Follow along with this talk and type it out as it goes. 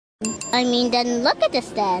I mean, then look at this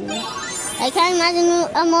then. I can't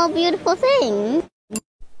imagine a more beautiful thing.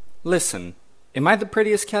 Listen, am I the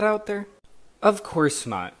prettiest cat out there? Of course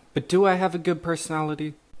not. But do I have a good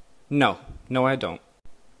personality? No, I don't.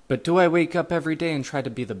 But do I wake up every day and try to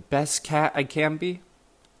be the best cat I can be?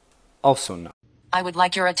 Also no. I would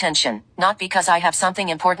like your attention, not because I have something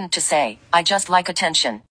important to say. I just like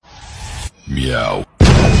attention. Meow.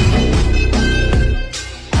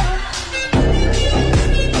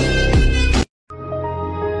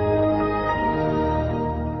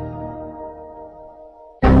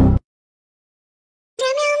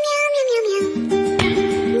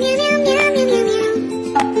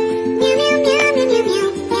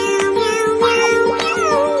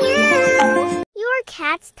 Your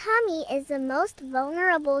cat's tummy is the most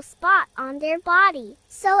vulnerable spot on their body.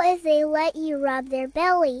 So if they let you rub their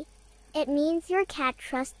belly, it means your cat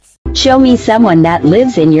trusts. Show me someone that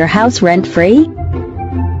lives in your house rent-free.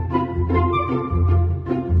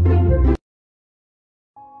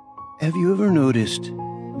 Have you ever noticed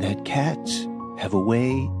that cats have a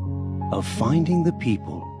way of finding the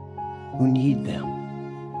people who need them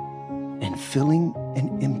and filling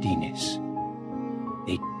an emptiness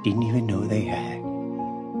they didn't even know they had?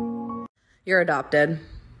 You're adopted.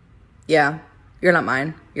 Yeah, you're not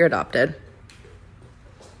mine. You're adopted.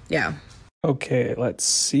 Yeah. Okay, let's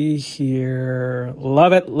see here.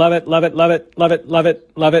 Love it, love it, love it, love it, love it, love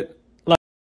it, love it.